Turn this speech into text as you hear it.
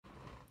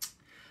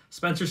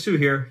Spencer Su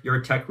here,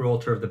 your tech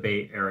realtor of the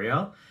Bay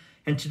Area.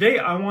 And today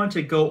I want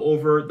to go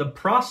over the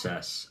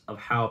process of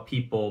how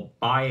people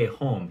buy a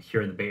home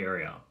here in the Bay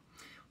Area.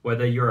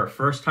 Whether you're a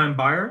first-time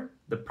buyer,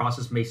 the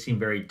process may seem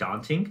very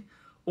daunting,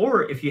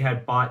 or if you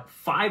had bought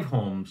 5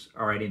 homes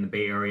already in the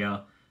Bay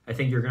Area, I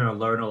think you're going to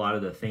learn a lot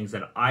of the things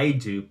that I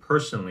do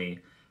personally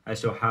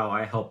as to how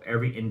I help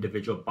every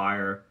individual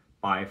buyer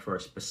buy for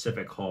a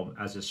specific home,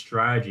 as the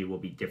strategy will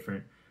be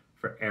different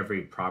for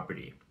every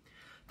property.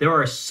 There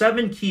are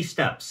 7 key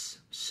steps.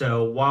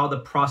 So while the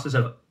process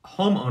of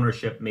home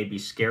ownership may be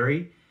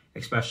scary,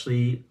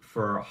 especially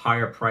for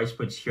higher price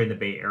points here in the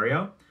Bay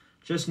Area,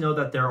 just know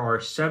that there are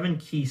 7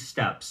 key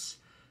steps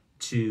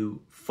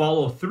to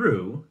follow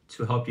through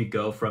to help you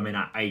go from an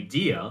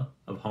idea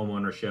of home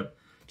ownership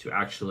to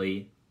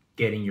actually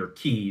getting your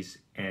keys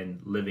and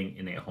living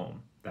in a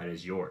home that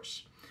is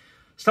yours.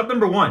 Step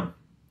number 1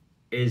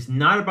 is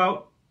not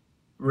about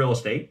real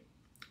estate.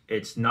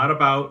 It's not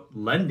about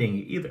lending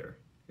either.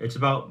 It's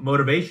about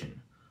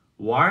motivation.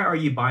 Why are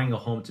you buying a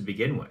home to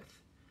begin with?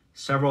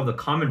 Several of the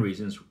common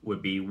reasons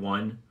would be: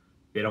 1,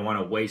 they don't want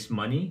to waste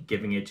money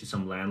giving it to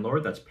some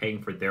landlord that's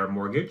paying for their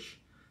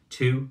mortgage.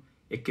 2,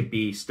 it could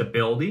be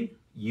stability,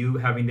 you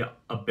having the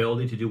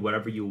ability to do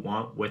whatever you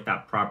want with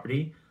that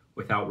property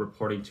without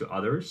reporting to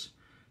others.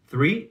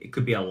 3, it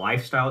could be a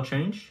lifestyle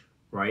change,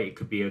 right? It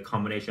could be a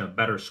combination of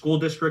better school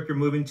district you're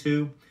moving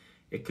to.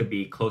 It could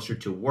be closer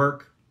to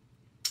work.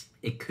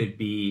 It could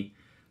be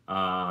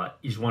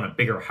you just want a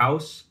bigger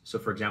house. So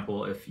for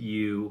example, if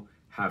you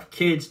have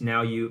kids,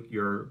 now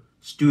your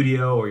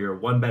studio or your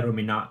 1-bedroom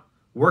may not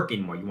work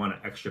anymore. You want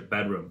an extra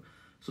bedroom.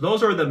 So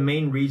those are the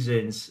main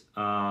reasons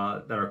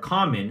that are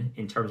common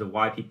in terms of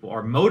why people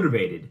are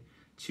motivated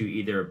to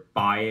either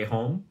buy a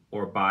home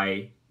or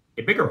buy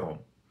a bigger home.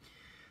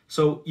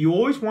 So you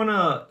always want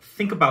to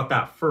think about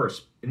that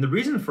first. And the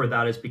reason for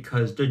that is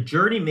because the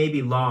journey may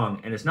be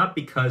long, and it's not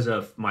because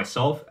of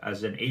myself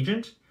as an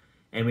agent,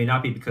 and may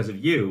not be because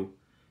of you.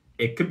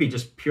 It could be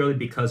just purely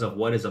because of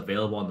what is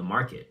available on the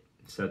market.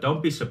 So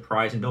don't be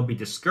surprised and don't be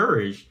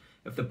discouraged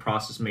if the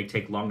process may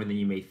take longer than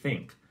you may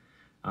think,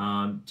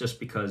 just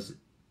because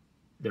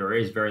there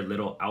is very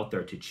little out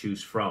there to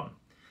choose from.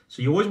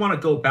 So you always want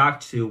to go back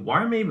to,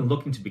 why am I even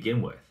looking to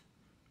begin with,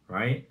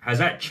 right? Has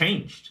that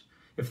changed?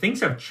 If things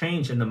have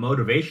changed and the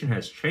motivation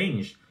has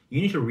changed, you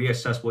need to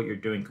reassess what you're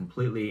doing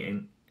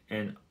completely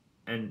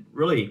and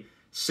really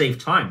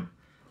save time.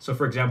 So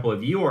for example,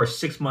 if you are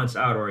 6 months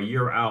out or a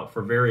year out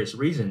for various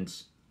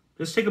reasons,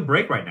 just take a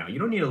break right now. You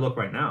don't need to look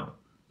right now.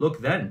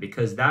 Look then,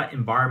 because that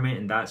environment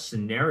and that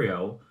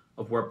scenario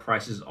of where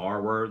prices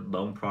are, where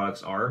loan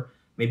products are,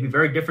 may be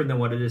very different than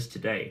what it is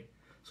today.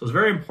 So it's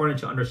very important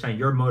to understand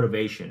your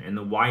motivation and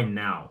the why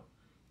now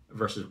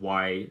versus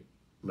why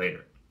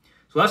later.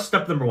 So that's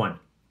step number 1.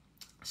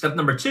 Step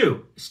number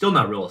 2 is still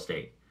not real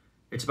estate.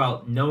 It's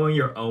about knowing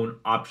your own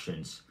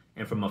options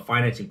and from a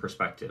financing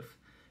perspective.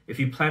 If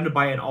you plan to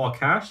buy in all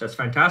cash, that's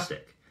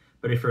fantastic.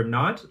 But if you're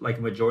not, like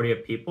a majority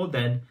of people,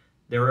 then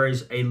there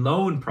is a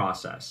loan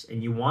process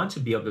and you want to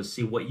be able to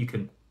see what you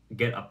can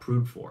get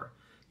approved for.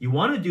 You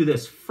want to do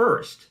this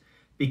first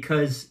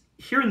because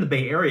here in the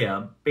Bay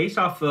Area, based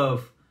off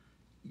of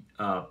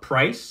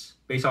price,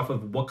 based off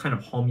of what kind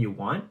of home you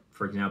want,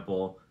 for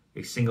example,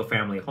 a single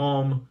family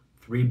home,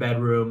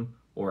 3-bedroom,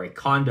 or a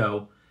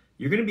condo,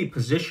 you're going to be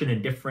positioned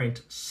in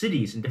different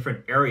cities and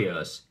different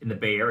areas in the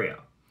Bay Area.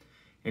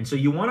 And so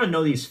you want to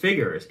know these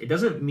figures. It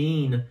doesn't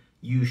mean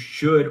you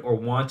should or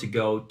want to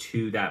go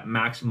to that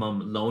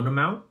maximum loan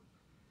amount,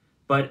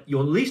 but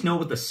you'll at least know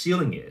what the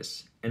ceiling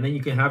is. And then you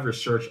can have your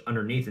search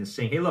underneath and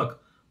saying, hey,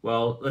 look,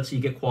 well, let's say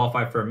you get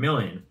qualified for $1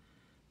 million.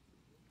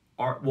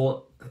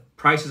 Well,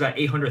 prices at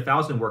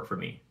 $800,000 work for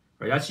me,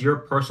 right? That's your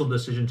personal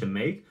decision to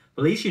make,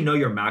 but at least you know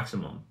your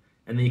maximum.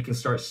 And then you can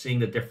start seeing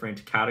the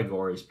different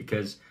categories,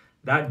 because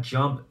that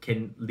jump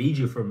can lead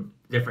you from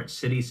different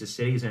cities to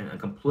cities and a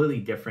completely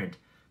different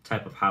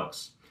type of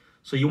house.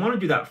 So you want to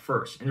do that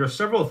first. And there are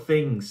several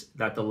things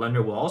that the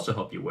lender will also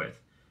help you with.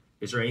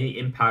 Is there any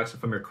impacts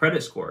from your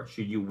credit score?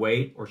 Should you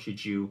wait or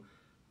should you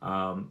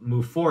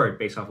move forward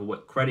based off of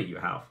what credit you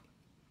have?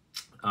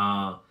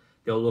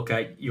 They'll look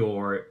at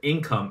your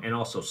income and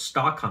also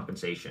stock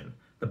compensation.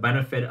 The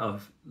benefit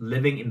of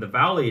living in the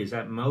valley is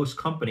that most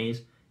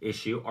companies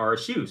issue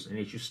RSUs and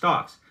issue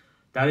stocks.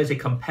 That is a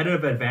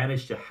competitive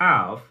advantage to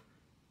have.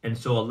 And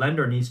so a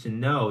lender needs to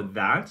know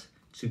that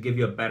to give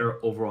you a better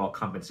overall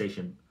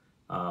compensation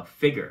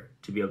figure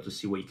to be able to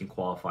see what you can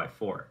qualify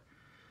for,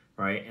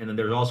 right? And then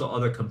there's also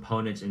other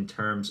components in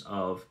terms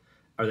of,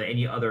 are there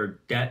any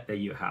other debt that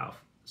you have?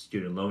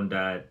 Student loan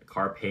debt,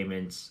 car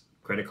payments,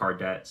 credit card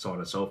debt, so on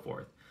and so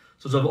forth.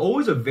 So it's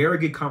always a very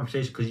good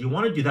conversation because you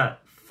want to do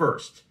that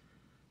first.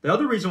 The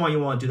other reason why you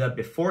want to do that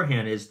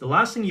beforehand is the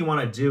last thing you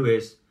want to do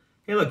is,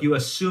 hey, look, you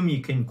assume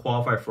you can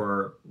qualify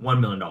for $1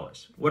 million,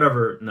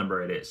 whatever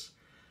number it is.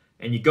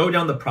 And you go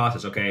down the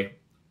process, okay,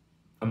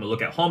 I'm gonna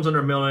look at homes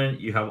under $1 million.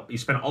 You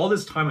spend all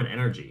this time and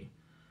energy,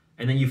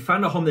 and then you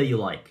find a home that you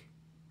like,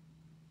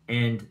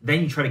 and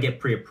then you try to get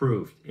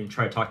pre-approved and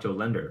try to talk to a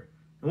lender.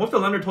 And what if the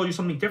lender told you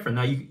something different?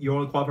 Now you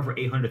only qualify for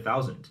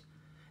 800,000.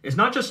 It's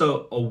not just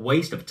a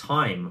waste of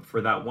time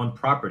for that one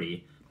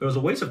property, but it was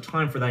a waste of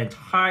time for that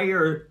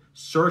entire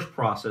search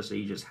process that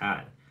you just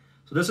had.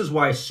 So this is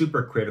why it's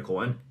super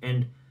critical.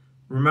 And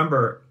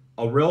remember,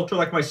 a realtor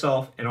like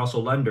myself and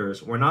also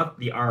lenders, we're not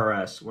the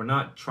IRS. We're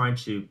not trying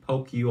to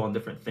poke you on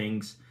different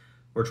things.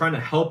 We're trying to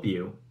help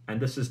you,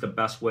 and this is the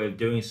best way of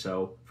doing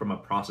so from a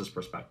process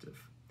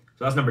perspective.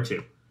 So that's number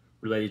 2,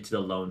 related to the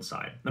loan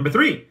side. Number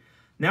 3,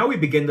 now we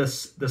begin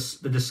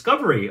the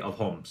discovery of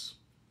homes,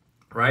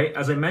 right?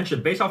 As I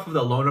mentioned, based off of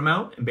the loan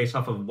amount and based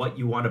off of what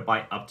you want to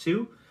buy up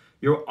to,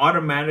 you're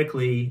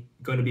automatically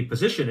going to be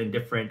positioned in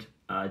different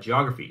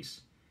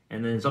geographies.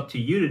 And then it's up to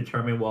you to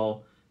determine,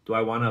 well, do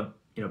I want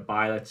to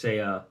buy, let's say,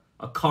 a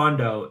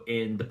condo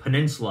in the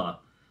peninsula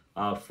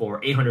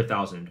for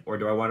 800,000, or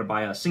do I want to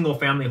buy a single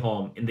family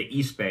home in the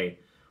East Bay?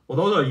 Well,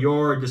 those are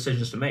your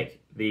decisions to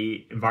make.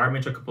 The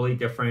environments are completely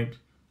different.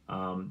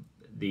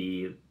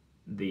 The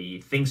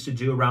things to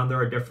do around there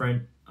are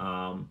different.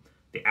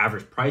 The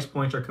average price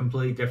points are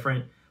completely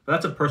different. But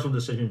that's a personal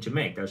decision to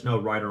make. There's no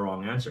right or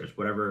wrong answers.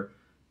 Whatever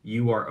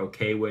you are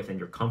okay with and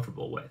you're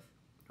comfortable with,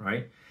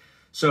 right?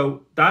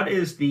 So that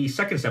is the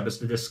second step, is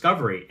the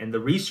discovery and the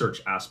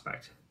research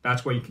aspect.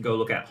 That's where you can go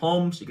look at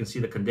homes. You can see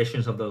the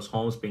conditions of those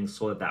homes being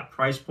sold at that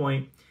price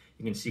point.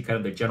 You can see kind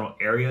of the general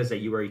areas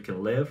where you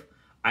can live.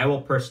 I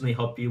will personally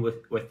help you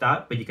with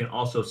that, but you can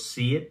also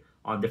see it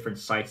on different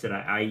sites that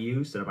I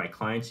use, that my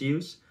clients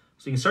use.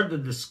 So you can start the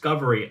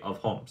discovery of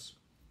homes.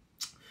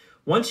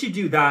 Once you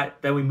do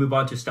that, then we move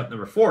on to step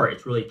number 4.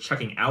 It's really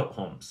checking out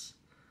homes,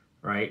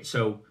 right?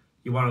 So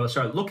you want to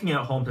start looking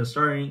at homes and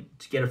starting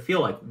to get a feel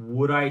like,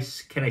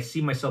 can I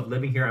see myself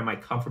living here? Am I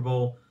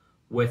comfortable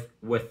with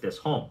this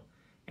home?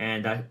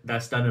 And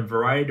that's done in a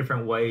variety of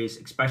different ways,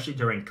 especially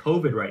during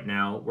COVID right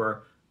now,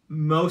 where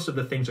most of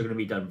the things are going to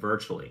be done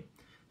virtually.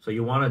 So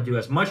you want to do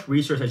as much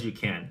research as you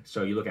can.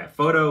 So you look at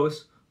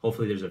photos.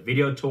 Hopefully there's a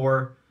video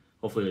tour.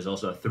 Hopefully there's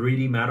also a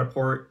 3D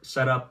Matterport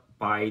set up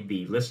by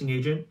the listing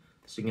agent,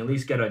 so you can at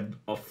least get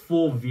a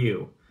full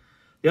view.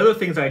 The other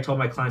things that I told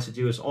my clients to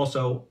do is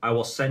also, I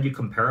will send you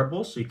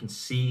comparables so you can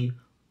see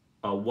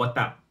what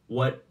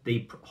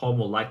the home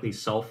will likely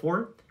sell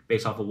for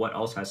based off of what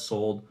else has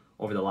sold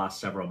over the last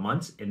several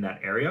months in that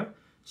area.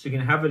 So you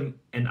can have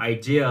an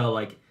idea,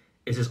 like,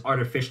 is this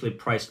artificially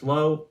priced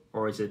low,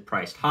 or is it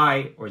priced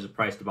high, or is it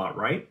priced about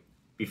right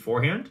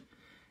beforehand?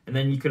 And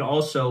then you can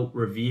also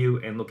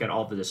review and look at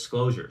all the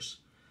disclosures.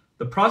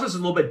 The process is a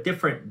little bit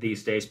different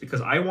these days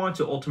because I want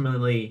to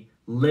ultimately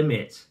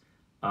limit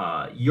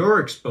your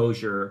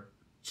exposure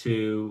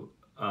to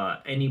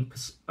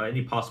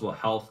any possible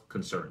health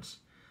concerns,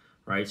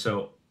 right?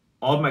 So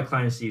all of my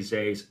clients these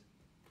days,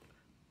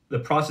 the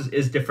process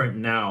is different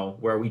now,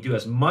 where we do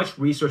as much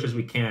research as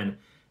we can,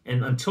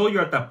 and until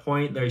you're at that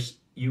point,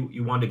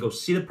 you want to go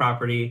see the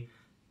property.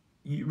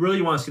 You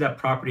really want to see that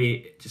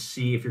property to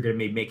see if you're going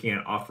to be making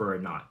an offer or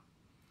not.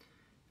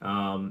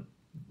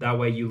 That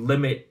way you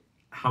limit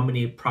how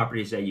many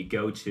properties that you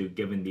go to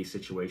given these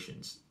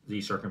situations,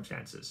 these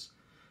circumstances.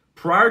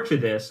 Prior to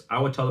this, I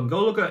would tell them,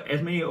 go look at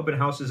as many open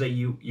houses that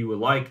you would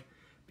like,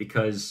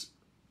 because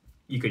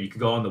you could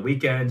go on the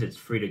weekends. It's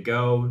free to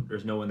go.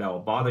 There's no one that will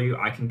bother you.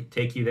 I can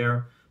take you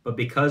there. But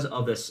because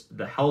of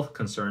the health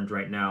concerns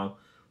right now,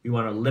 we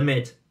want to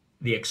limit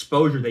the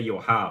exposure that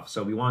you'll have.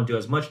 So we want to do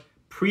as much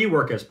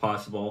pre-work as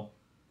possible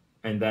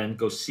and then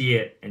go see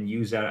it and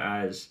use that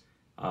as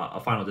a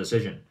final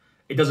decision.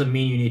 It doesn't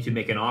mean you need to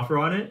make an offer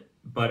on it,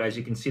 but as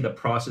you can see, the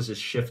process is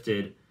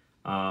shifted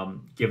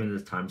given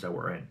the times that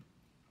we're in.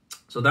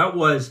 So that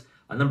was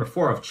number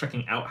 4 of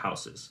checking out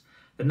houses.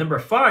 Then number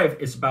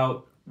 5 is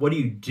about, what do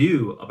you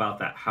do about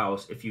that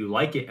house if you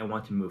like it and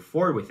want to move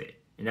forward with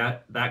it? And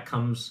that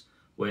comes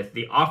with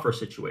the offer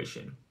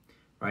situation,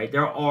 right?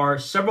 There are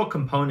several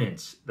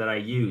components that I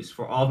use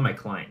for all of my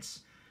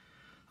clients.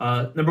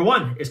 Number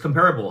 1 is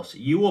comparables.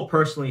 You will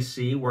personally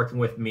see, working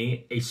with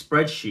me, a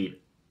spreadsheet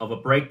of a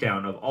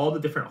breakdown of all the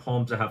different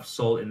homes that have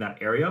sold in that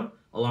area,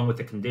 along with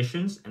the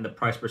conditions and the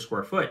price per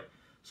square foot.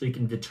 So you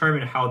can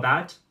determine how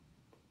that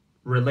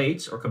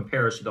relates or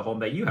compares to the home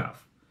that you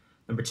have.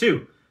 Number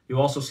 2, you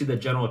also see the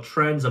general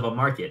trends of a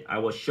market. I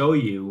will show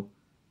you,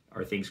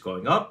 are things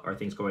going up? Are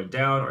things going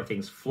down? Are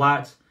things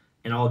flat?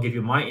 And I'll give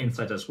you my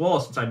insights as well,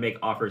 since I make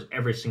offers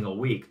every single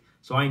week.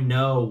 So I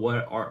know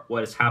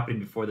what is happening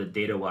before the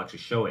data will actually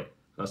show it.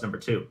 So that's number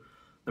 2.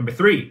 Number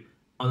 3,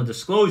 on the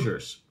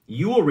disclosures,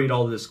 you will read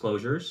all the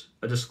disclosures.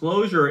 A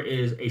disclosure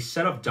is a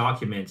set of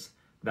documents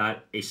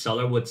that a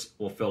seller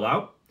will fill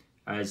out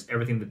as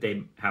everything that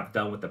they have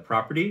done with the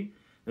property.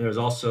 And there's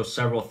also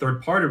several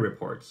third-party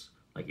reports,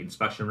 like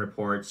inspection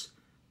reports,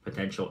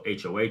 potential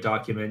HOA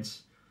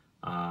documents,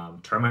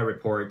 termite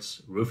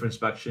reports, roof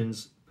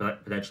inspections,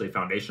 potentially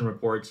foundation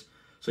reports.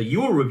 So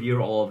you will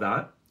review all of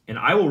that, and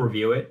I will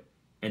review it,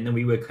 and then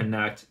we would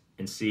connect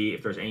and see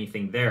if there's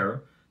anything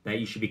there that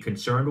you should be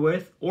concerned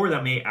with, or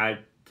that may add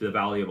to the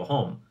value of a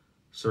home.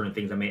 Certain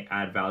things that may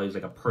add values,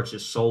 like a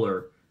purchased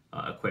solar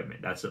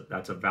equipment. That's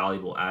a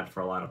valuable add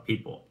for a lot of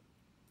people.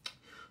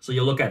 So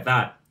you'll look at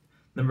that.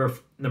 Number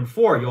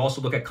four, you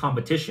also look at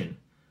competition,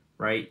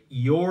 right?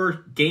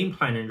 Your game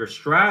plan and your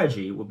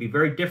strategy will be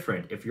very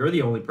different if you're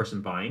the only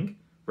person buying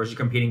versus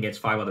competing against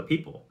 5 other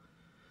people.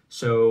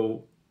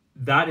 So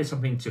that is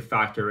something to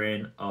factor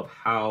in of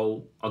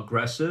how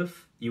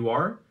aggressive you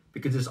are,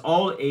 because it's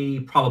all a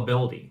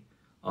probability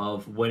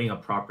of winning a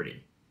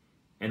property.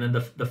 And then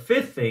the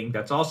fifth thing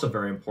that's also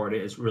very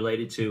important is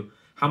related to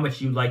how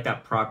much you like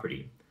that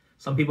property.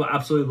 Some people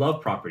absolutely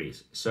love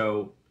properties.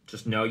 So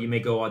just know you may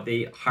go at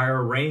the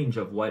higher range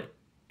of what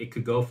it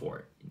could go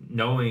for,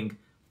 knowing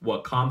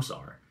what comps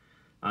are.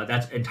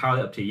 That's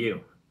entirely up to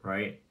you,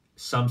 right?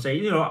 Some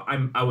say,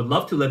 I would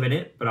love to live in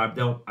it, but I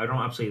don't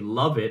absolutely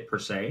love it per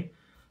se.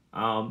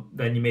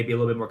 Then you may be a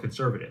little bit more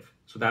conservative.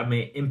 So that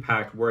may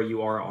impact where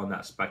you are on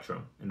that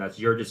spectrum, and that's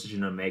your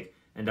decision to make,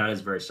 and that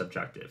is very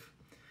subjective.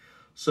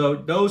 So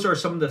those are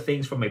some of the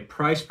things from a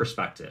price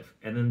perspective,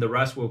 and then the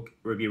rest will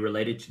be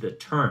related to the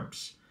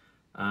terms.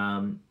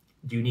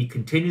 Do you need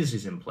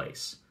contingencies in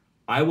place?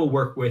 I will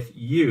work with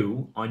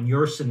you on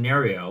your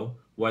scenario,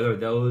 whether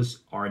those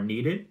are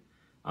needed,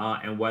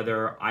 and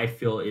whether I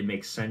feel it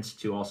makes sense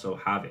to also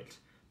have it.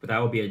 But that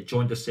will be a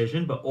joint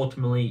decision, but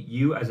ultimately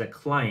you as a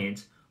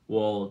client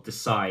will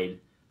decide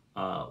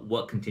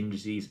what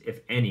contingencies,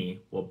 if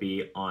any, will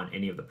be on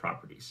any of the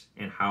properties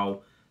and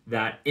how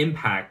that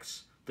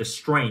impacts the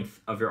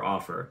strength of your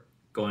offer,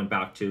 going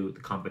back to the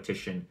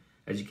competition.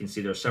 As you can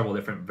see, there are several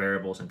different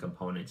variables and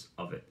components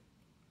of it.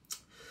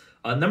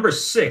 Number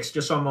 6,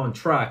 just so I'm on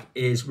track,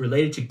 is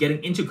related to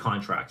getting into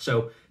contract.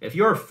 So if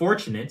you're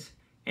fortunate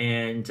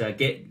and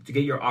get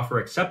your offer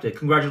accepted,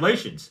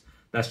 congratulations.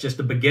 That's just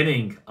the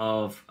beginning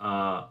of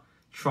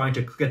trying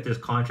to get this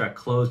contract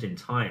closed in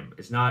time.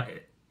 It's not.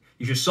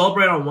 You should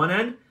celebrate on one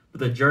end, but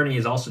the journey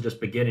is also just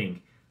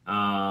beginning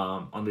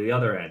on the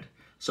other end.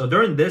 So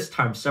during this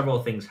time,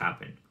 several things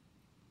happen.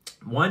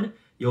 One,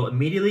 you'll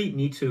immediately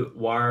need to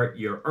wire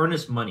your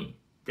earnest money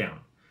down.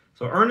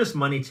 So earnest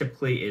money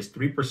typically is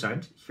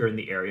 3% here in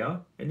the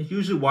area, and it's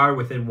usually wired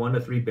within 1 to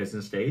 3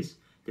 business days,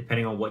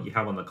 depending on what you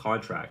have on the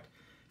contract.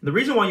 And the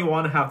reason why you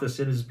want to have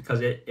this in is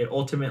because it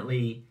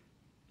ultimately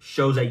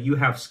shows that you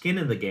have skin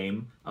in the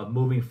game of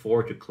moving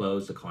forward to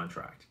close the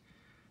contract.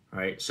 All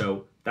right,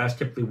 so that's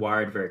typically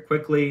wired very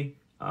quickly,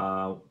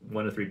 1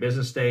 to 3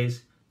 business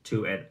days,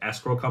 to an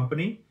escrow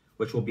company,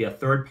 which will be a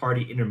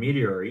third-party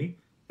intermediary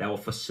that will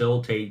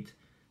facilitate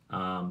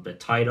the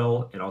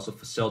title and also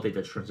facilitate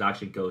the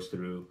transaction goes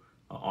through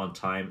on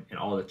time and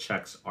all the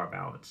checks are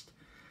balanced.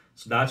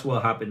 So that's what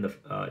will happen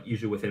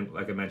usually within,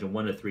 like I mentioned,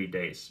 1 to 3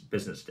 days,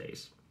 business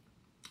days.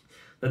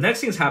 The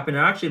next things happen,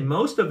 and actually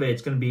most of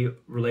it's going to be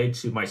related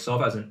to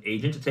myself as an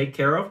agent to take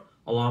care of,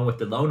 along with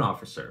the loan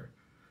officer.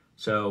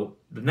 So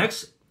the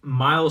next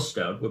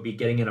milestone would be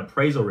getting an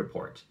appraisal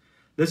report.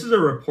 This is a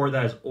report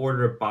that is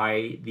ordered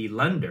by the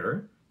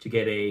lender to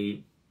get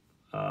a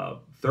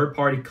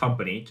third-party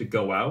company to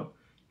go out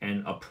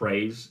and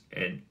appraise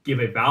and give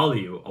a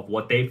value of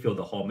what they feel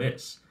the home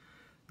is.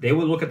 They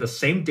will look at the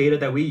same data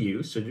that we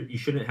use, so you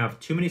shouldn't have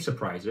too many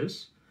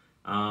surprises.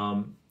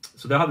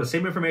 So they'll have the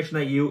same information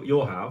that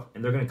you'll have,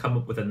 and they're going to come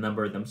up with a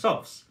number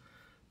themselves.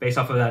 Based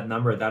off of that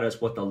number, that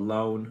is what the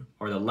loan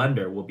or the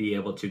lender will be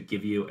able to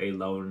give you a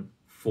loan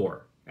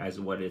for, as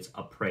what it's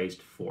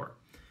appraised for.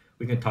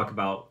 We can talk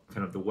about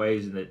kind of the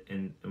ways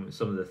and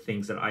some of the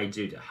things that I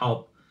do to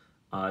help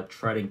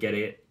try to get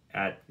it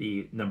at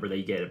the number that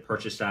you get it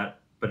purchased at.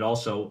 But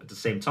also at the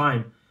same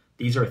time,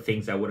 these are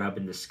things that would have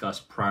been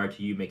discussed prior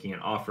to you making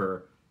an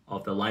offer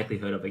of the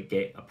likelihood of it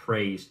get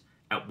appraised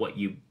at what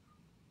you've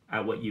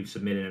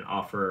submitted an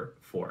offer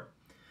for.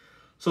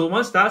 So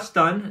once that's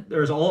done,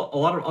 there's a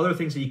lot of other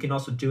things that you can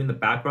also do in the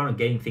background of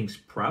getting things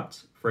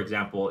prepped. For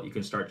example, you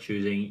can start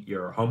choosing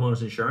your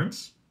homeowner's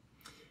insurance.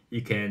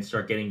 You can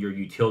start getting your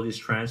utilities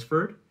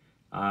transferred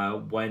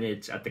when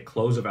it's at the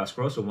close of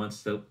escrow. So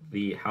once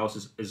the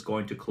house is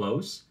going to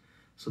close.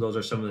 So those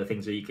are some of the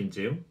things that you can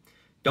do.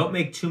 Don't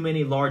make too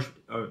many large,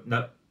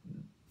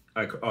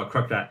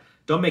 correct that.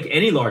 Don't make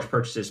any large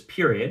purchases,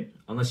 period,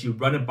 unless you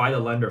run it by the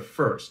lender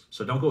first.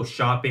 So don't go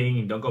shopping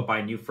and don't go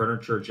buy new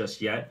furniture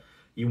just yet.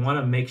 You want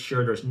to make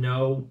sure there's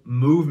no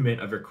movement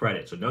of your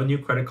credit. So no new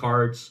credit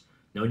cards,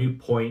 no new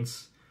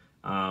points,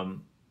 no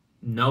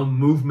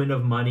movement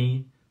of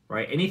money,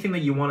 right? Anything that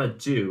you want to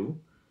do,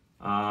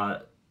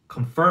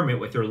 confirm it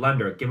with your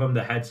lender. Give them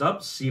the heads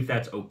up, see if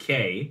that's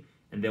okay,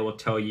 and they will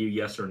tell you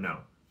yes or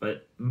no.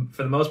 But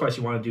for the most part,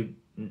 you want to do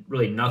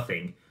really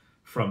nothing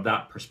from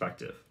that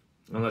perspective,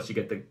 unless you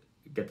get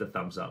the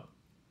thumbs up.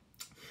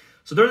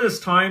 So during this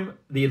time,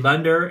 the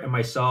lender and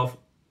myself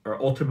are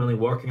ultimately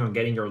working on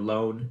getting your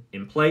loan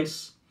in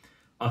place.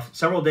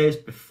 Several days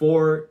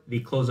before the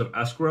close of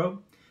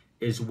escrow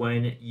is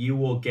when you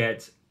will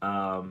get,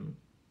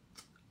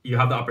 you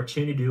have the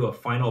opportunity to do a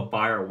final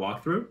buyer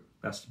walkthrough.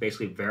 That's to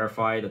basically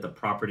verify that the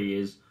property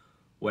is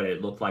what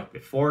it looked like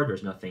before.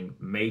 There's nothing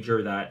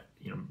major that,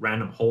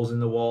 random holes in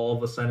the wall all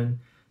of a sudden,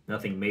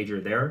 nothing major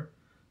there.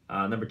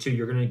 Number 2,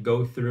 you're going to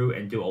go through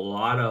and do a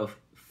lot of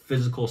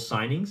physical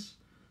signings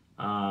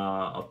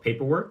of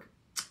paperwork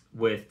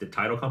with the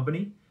title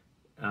company.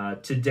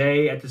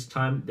 Today, at this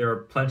time, there are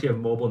plenty of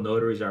mobile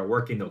notaries that are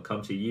working. They'll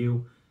come to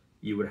you.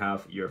 You would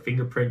have your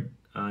fingerprint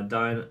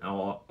done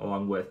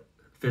along with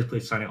physically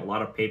signing a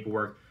lot of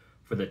paperwork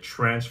for the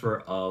transfer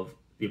of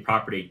the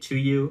property to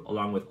you,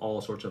 along with all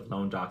sorts of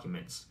loan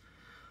documents.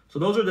 So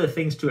those are the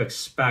things to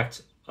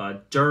expect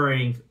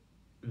during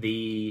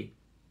the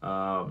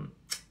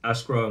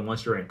escrow and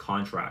once you're in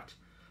contract.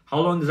 How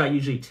long does that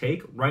usually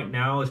take? Right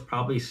now, it's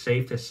probably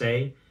safe to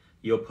say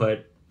you'll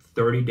put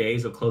 30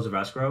 days of close of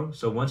escrow.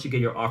 So once you get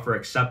your offer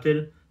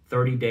accepted,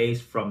 30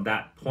 days from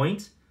that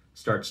point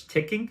starts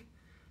ticking,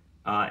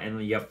 and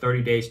then you have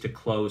 30 days to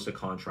close the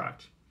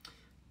contract.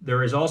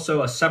 There is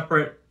also a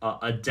separate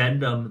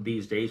addendum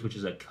these days, which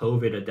is a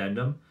COVID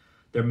addendum.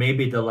 There may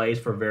be delays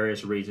for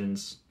various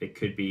reasons. It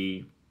could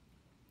be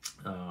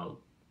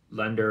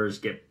lenders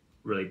get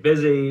really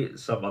busy,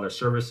 some other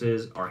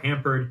services are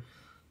hampered.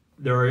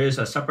 There is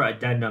a separate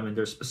addendum, and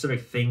there's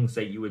specific things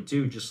that you would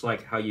do, just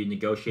like how you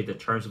negotiate the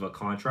terms of a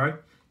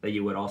contract, that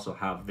you would also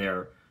have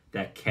there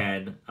that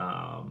can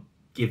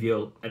give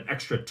you an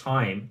extra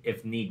time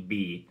if need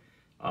be.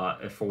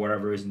 If for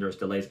whatever reason there's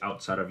delays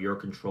outside of your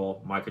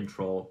control, my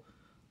control,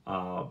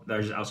 that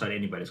is outside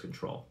anybody's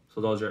control.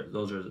 So those are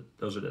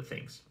the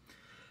things.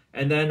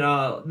 And then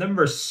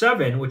number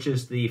 7, which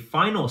is the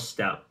final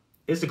step,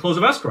 is the close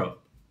of escrow.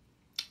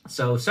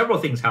 So several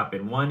things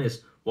happen. One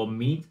is we'll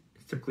meet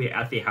typically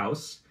at the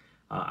house.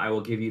 I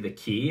will give you the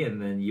key,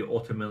 and then you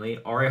ultimately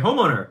are a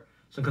homeowner.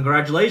 So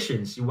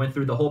congratulations, you went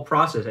through the whole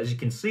process. As you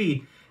can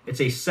see, it's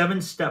a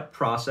 7-step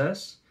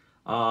process.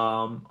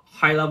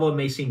 High level, it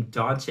may seem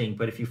daunting,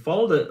 but if you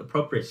follow the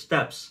appropriate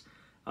steps,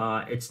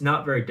 it's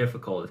not very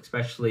difficult,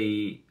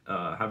 especially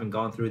having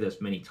gone through this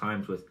many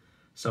times with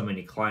so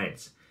many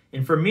clients.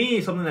 And for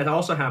me, something that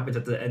also happens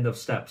at the end of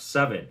step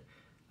 7,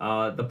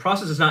 the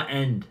process does not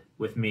end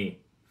with me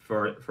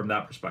from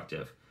that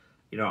perspective.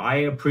 You know, I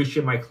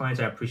appreciate my clients.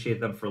 I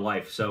appreciate them for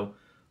life. So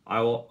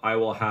I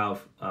will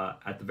have,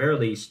 at the very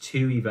least,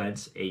 2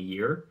 events a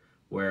year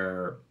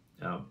where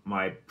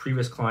my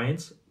previous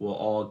clients will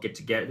all get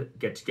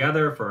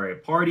together for a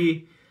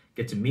party,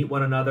 get to meet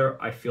one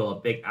another. I feel a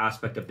big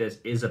aspect of this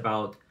is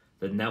about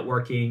the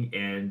networking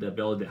and the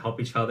ability to help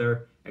each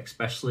other,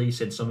 especially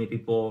since so many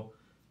people,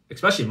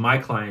 especially my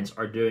clients,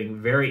 are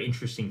doing very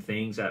interesting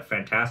things at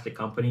fantastic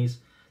companies.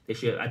 They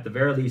should, at the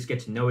very least,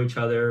 get to know each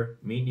other,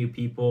 meet new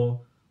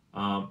people,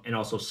 and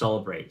also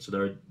celebrate. So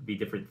there will be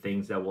different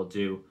things that we'll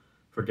do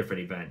for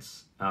different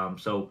events.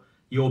 So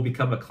you'll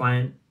become a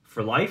client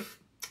for life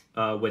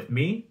with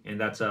me, and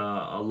that's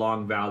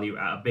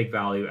a big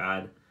value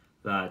add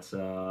that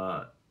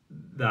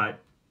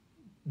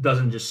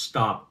doesn't just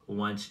stop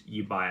once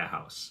you buy a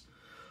house.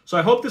 So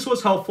I hope this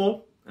was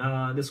helpful.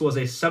 This was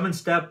a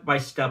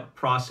 7-step-by-step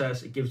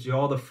process. It gives you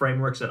all the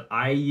frameworks that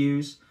I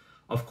use.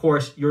 Of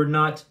course, you're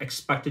not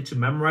expected to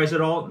memorize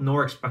it all,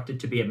 nor expected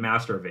to be a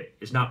master of it.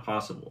 It's not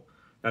possible.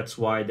 That's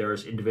why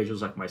there's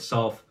individuals like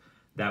myself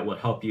that will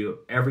help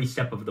you every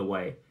step of the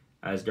way,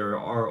 as there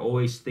are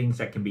always things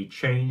that can be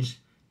changed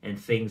and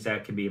things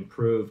that can be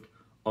improved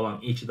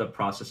along each of the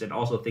process, and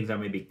also things that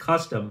may be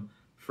custom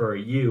for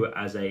you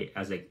as a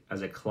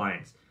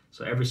client.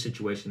 So every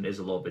situation is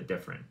a little bit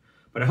different.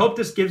 But I hope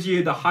this gives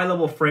you the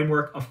high-level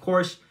framework. Of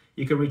course,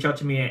 you can reach out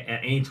to me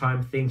at any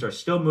time. Things are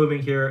still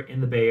moving here in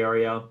the Bay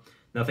Area.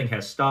 Nothing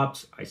has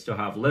stopped. I still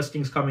have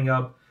listings coming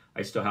up.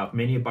 I still have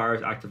many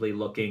buyers actively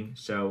looking.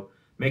 So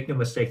make no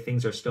mistake,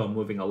 things are still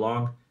moving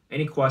along.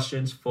 Any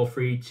questions, feel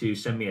free to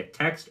send me a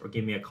text or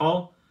give me a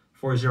call,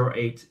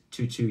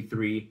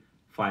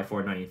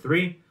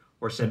 408-223-5493,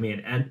 or send me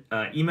an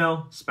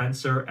email,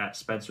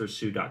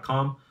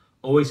 spencer@spencersue.com.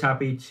 Always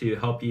happy to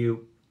help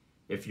you.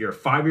 If you're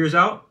 5 years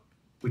out,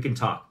 we can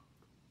talk.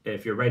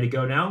 If you're ready to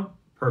go now,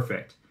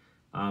 perfect.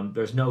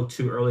 There's no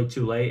too early,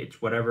 too late.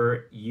 It's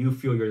whatever you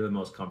feel you're the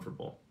most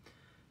comfortable.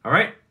 All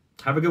right.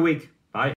 Have a good week.